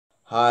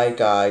Hi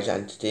guys,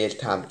 and today's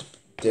time to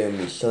do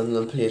my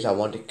Sunderland players I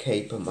want to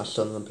keep and my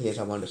Sunderland players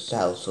I want to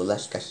sell. So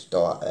let's get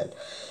started.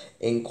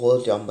 In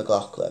goal, John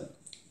McLaughlin.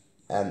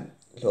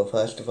 So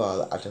first of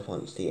all, I just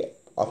want to say,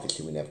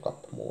 obviously we never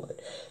got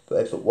promoted,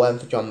 but if it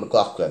weren't for John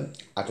McLaughlin,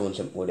 I don't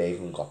think we'd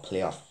even got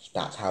playoffs.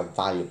 That's how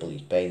valuable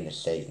he's been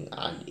this season,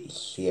 and he's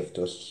saved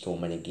us so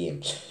many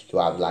games. So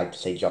I would like to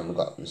see John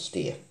McLaughlin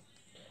stay.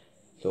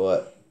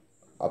 So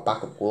our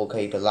backup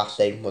goalkeeper last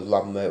season was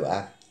Rob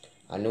Muir.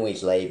 I know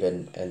he's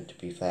leaving, and to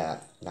be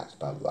fair, that's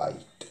about right.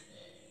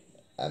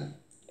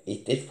 He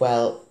did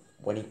well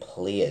when he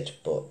played,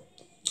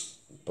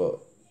 but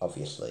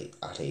obviously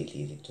at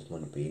 80 he just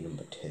want to be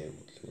number two.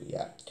 So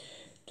yeah.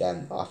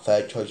 Then our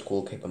third choice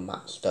goalkeeper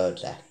Matt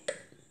Sturzek.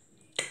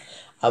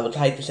 I would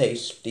like to say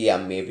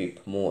Stian may be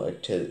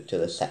promoted to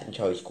the second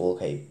choice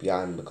goalkeeper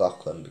behind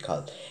McLaughlin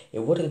because it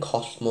wouldn't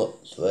cost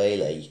much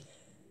really,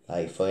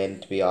 like for him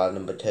to be our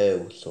number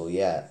two. So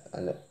yeah,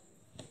 and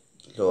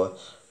so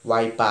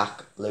right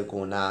back Luke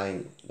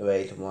 09, the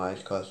reason why is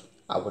because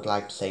I would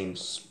like to see him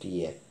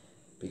stay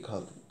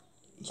because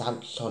he's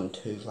out on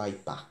two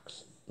right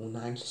backs.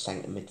 09's a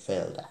centre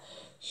midfielder.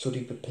 Should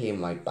he be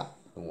playing right back?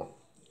 No.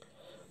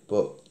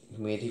 But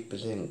he made his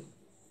position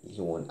his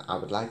own. I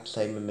would like to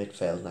see him in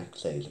midfield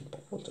next season,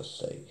 but we'll just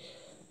see.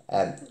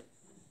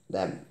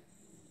 Then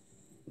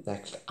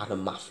next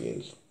Adam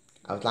Matthews.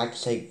 I would like to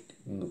see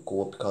him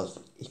go because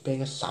he's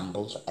been a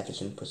shambles ever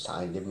since we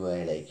signed him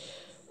really.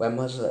 When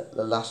was it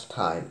the last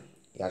time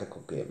he had a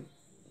good game?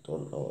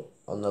 Don't know.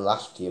 On the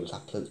last year was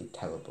absolutely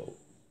terrible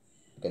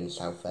against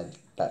Southend.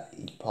 That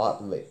he's part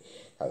of it.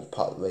 That was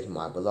part of the reason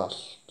why we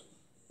lost.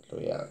 So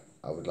yeah,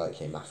 I would like to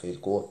see Matthews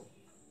go.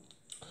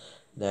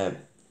 Then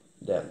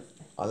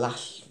our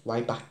last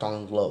right back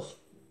Donald Love.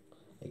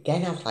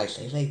 Again, I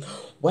was like,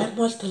 when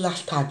was the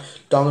last time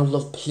Donald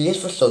Love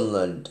plays for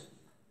Sunderland?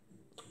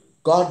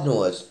 God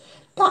knows.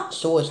 That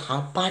shows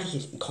how bad he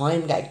is. He can't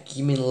even get a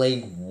game in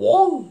League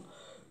One.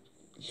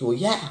 So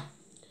yeah.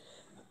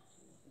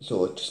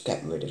 So just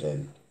get rid of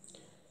him.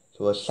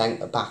 So our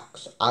centre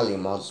backs, Ali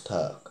and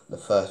Ozturk, the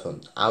first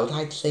one. I would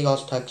like to see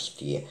Ozturk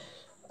stay.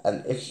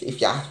 And if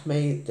you ask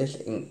me this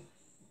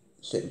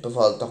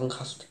before the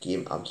Doncaster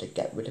game, I would say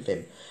get rid of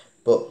him.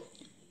 But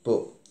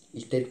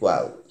he did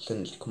well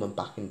since coming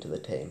back into the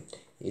team.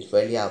 He's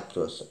really helped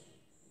us,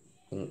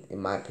 in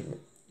my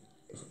opinion,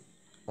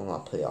 on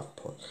our playoff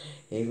push.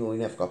 Even we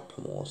never got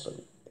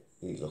promotion,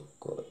 he looked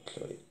good.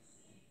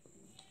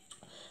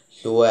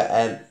 So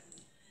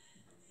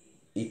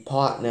his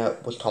partner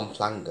was Tom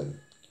Flanagan.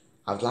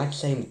 I would like to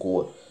see him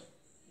go.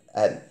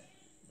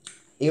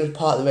 He was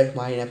part of the reason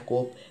why he never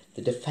go.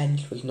 The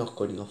defence was not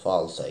good enough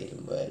all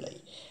season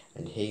really,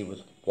 and he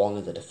was one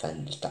of the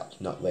defenders that was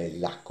not really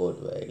that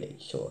good really.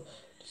 So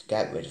just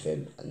get rid of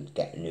him and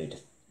get a new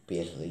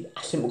basically.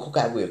 I think we could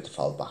get away with the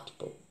full backs,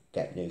 but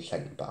get new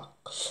centre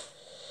backs.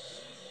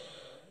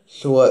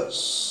 So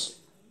it's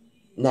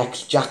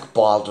next Jack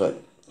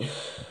Baldwin.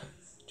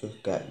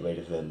 Just get rid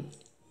of him.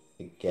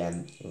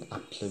 Again, an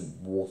absolute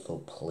woeful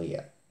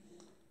player.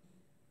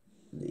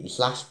 His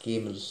last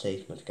game of the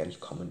season was against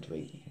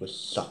Coventry was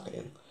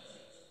shocking.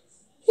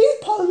 He's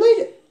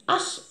probably I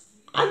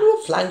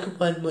know Flanagan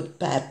went much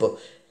better, but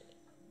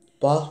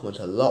Baldwin was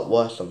a lot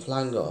worse than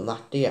Flanagan on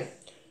that day.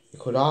 You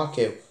could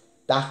argue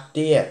that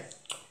day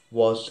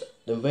was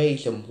the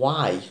reason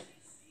why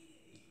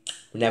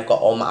we never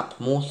got automatic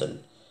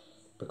promotion,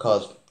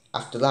 because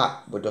after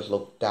that we just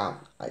looked down.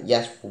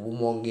 Yes, we won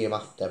one game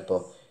after,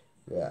 but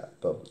yeah,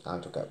 but I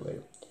would get rid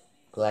of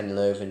Glenn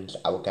Loovens.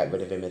 I would get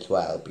rid of him as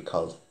well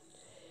because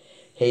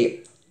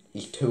he's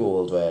too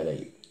old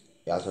really.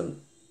 He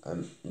hasn't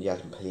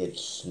played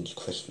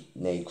since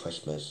near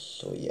Christmas,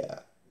 so yeah,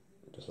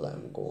 just let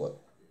him go.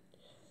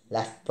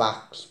 Left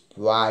backs,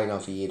 Brian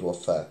Oviedo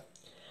for.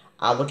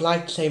 I would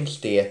like to see him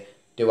stay.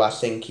 Do I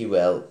think he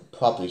will?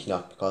 Probably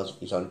not because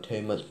he's on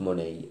too much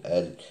money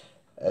and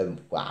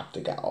we'll have to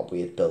get our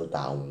weight built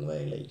down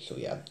really. So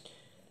yeah.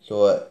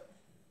 So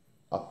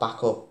our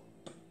backup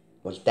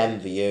was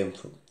Denver Hume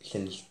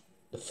since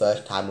the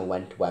first time we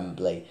went to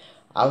Wembley.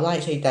 I would like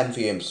to see Denver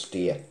Hume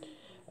stay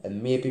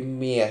and maybe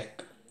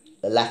make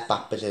the left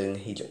back position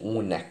his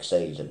own next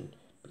season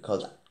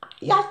because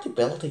he has the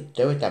ability to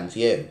do it, Denver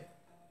Hume,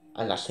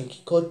 and I think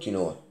he could,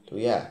 So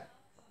yeah.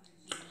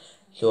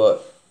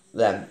 So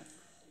then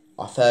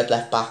our third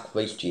left back,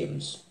 Reece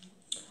James.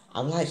 I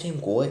would like to see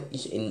him go.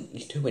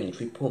 He's too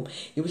injury prone.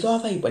 He was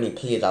alright when he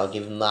played, I'll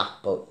give him that,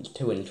 but he's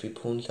too injury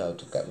prone, so I'll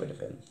just get rid of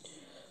him.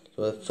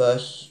 So the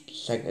first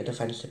centre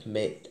defensive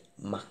mid,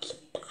 Max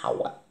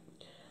Power.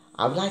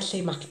 I would like to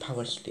see Max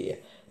Power stay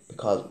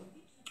because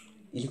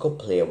he's a good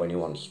player when he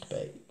wants to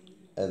be.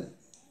 And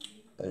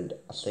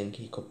I think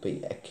he could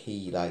be a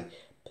key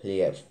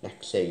player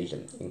next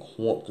season, and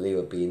hopefully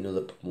will be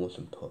another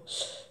promotion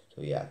push.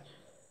 So yeah.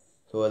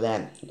 So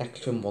then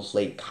next one was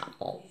Lee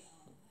Catmull.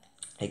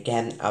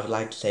 Again, I would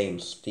like to say him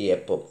stay,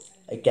 but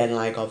again,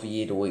 like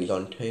Oviedo, he's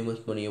on too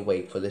much money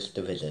away for this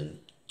division,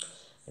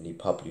 and he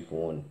probably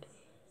won't.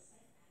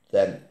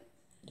 Then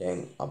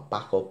our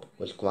backup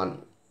was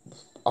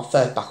our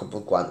first backup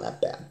will grant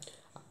that bit.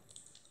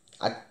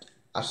 I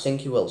I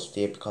think he will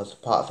stay because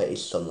part of it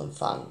is Sunderland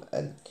fan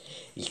and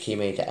his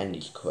teammate to end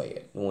his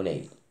career. No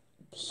need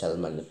to sell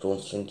him, and I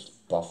don't think he's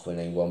bothering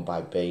anyone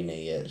by being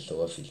here.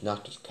 So if he's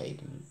not, just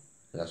keep him.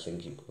 And I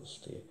think he will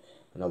stay,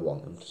 and I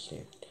want him to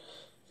stay.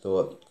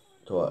 So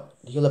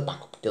the other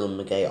backup,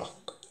 Dylan McGeoch,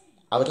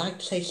 I would like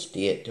to say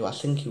stay. Do I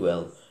think he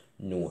will?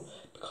 No,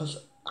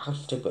 because how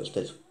stupid is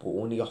this? But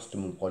only offered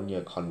him a 1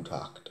 year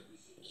contract.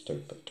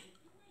 Stupid.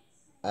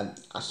 I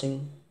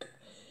think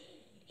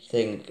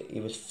he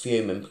was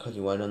fuming because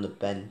he went on the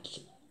bench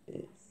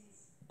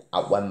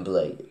at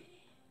Wembley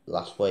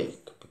last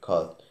week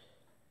because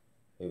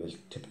it was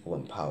typical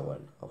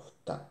empowering of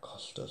that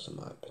cost us in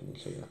my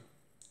opinion.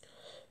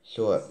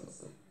 So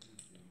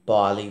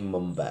Barley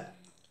Mumba.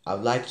 I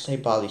would like to say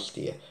Barley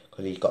Steer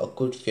because he's got a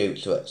good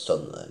future at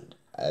Sunderland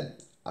and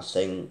I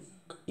think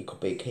he could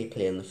be a key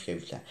player in the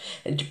future.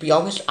 And to be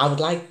honest, I would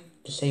like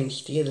to see him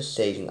steer this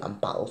season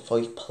and battle for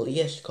his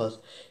players because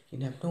you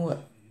never know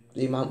what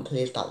the amount of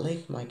players that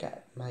league might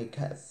get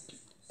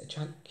a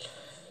chance.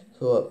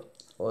 So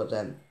or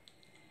then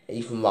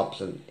Ethan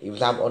Robson, he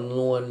was out on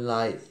loan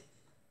like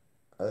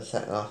at the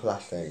second half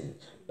last season.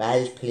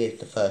 Barely played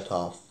the first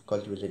half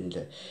because he was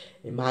injured.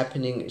 In my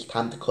opinion, it's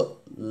time to cut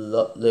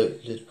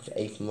loose with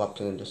Ethan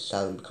Robson and just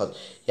sell him because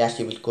yes,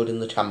 he was good in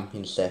the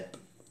Championship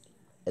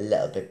a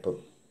little bit,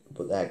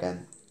 but there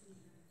again,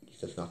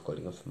 he's just not good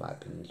enough in my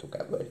opinion to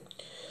get rid.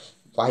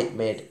 Right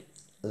mid,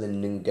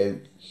 Lyndon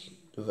Goats.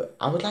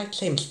 I would like to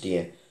say him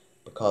stay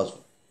because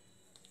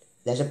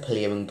there's a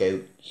player in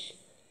Goats.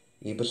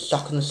 He was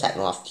stuck in the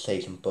second half of the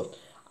season, but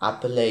I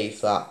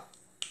believe that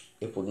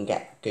if we can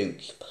get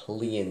Goats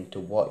playing to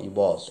what he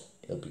was,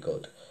 it'll be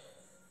good.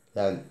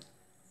 Then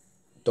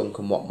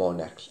Duncan Watmore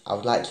next. I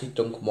would like to see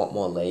Duncan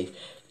Watmore leave,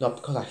 not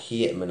because I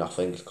hate him or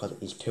nothing, it's because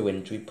he's too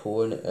injury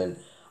prone and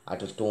I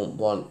just don't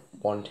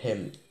want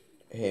him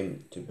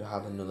to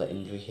have another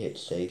injury hit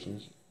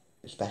season,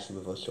 especially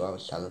with us, so I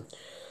was telling.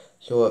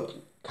 So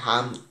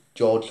Cam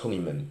George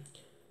Honeyman.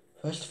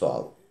 First of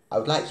all, I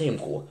would like to see him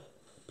go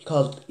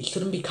because he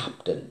shouldn't be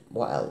captain.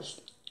 What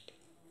else?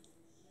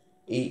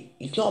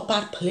 He's not a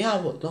bad player, I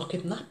would not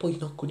give him that, but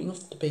he's not good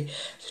enough to be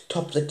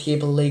top of the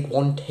table League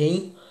One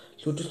team.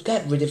 So just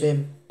get rid of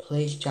him,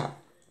 please, Jack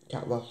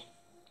Ross.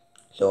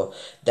 So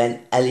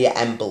then Elliot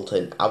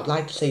Embleton. I would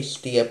like to say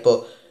steer,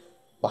 but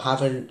we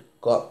haven't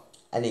got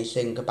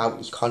anything about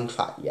his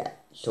contract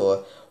yet.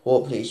 So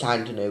hopefully he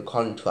signed a new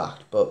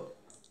contract, but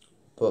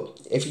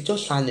if he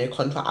does sign a new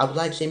contract, I would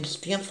like to see him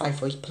stay and fight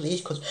for his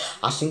place because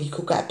I think he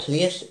could get a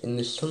place in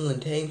the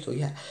Sunderland team. So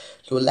yeah,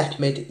 so left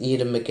mid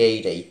Aidan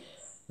McGeady.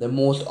 The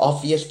most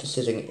obvious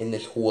decision in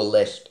this whole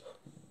list,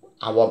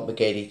 I want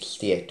McGeady to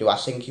stay. Do I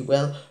think he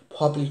will?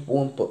 Probably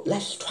won't, but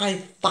let's try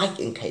and fight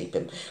and keep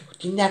him.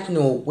 You never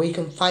know, we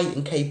can fight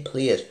and keep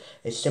players.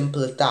 As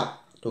simple as that.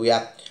 So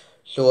yeah,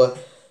 so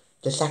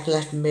the second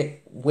left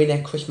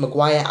winner, Chris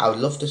Maguire, I would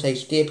love to say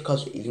stay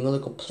because he's another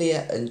good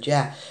player and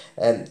yeah,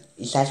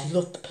 he says he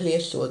loves the play,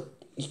 so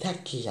he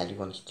technically said he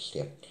wants to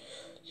stay.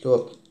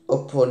 So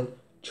up front,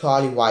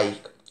 Charlie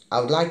White,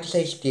 I would like to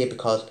say stay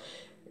because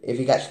if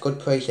he gets good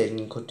pre-season,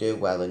 he could do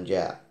well and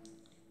yeah.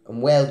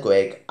 And Will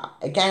Grigg,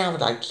 again I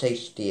would like to say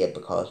stay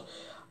because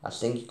I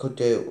think he could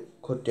do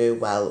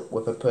well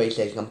with a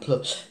pre-season and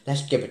plus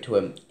let's give it to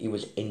him, he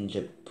was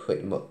injured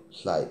pretty much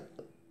like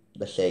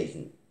the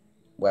season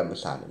when we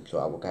signed him, so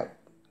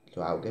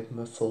I'll give him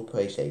a full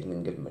pre-season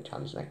and give him a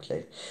chance next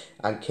season.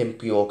 And Kim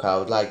Bjork, I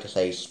would like to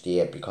say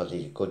stay because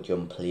he's a good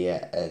young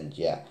player and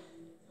yeah,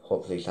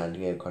 hopefully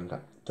signing a new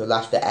contract. So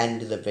that's the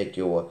end of the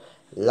video.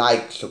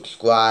 Like,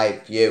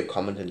 subscribe, view,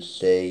 comment and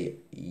see.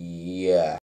 Yeah.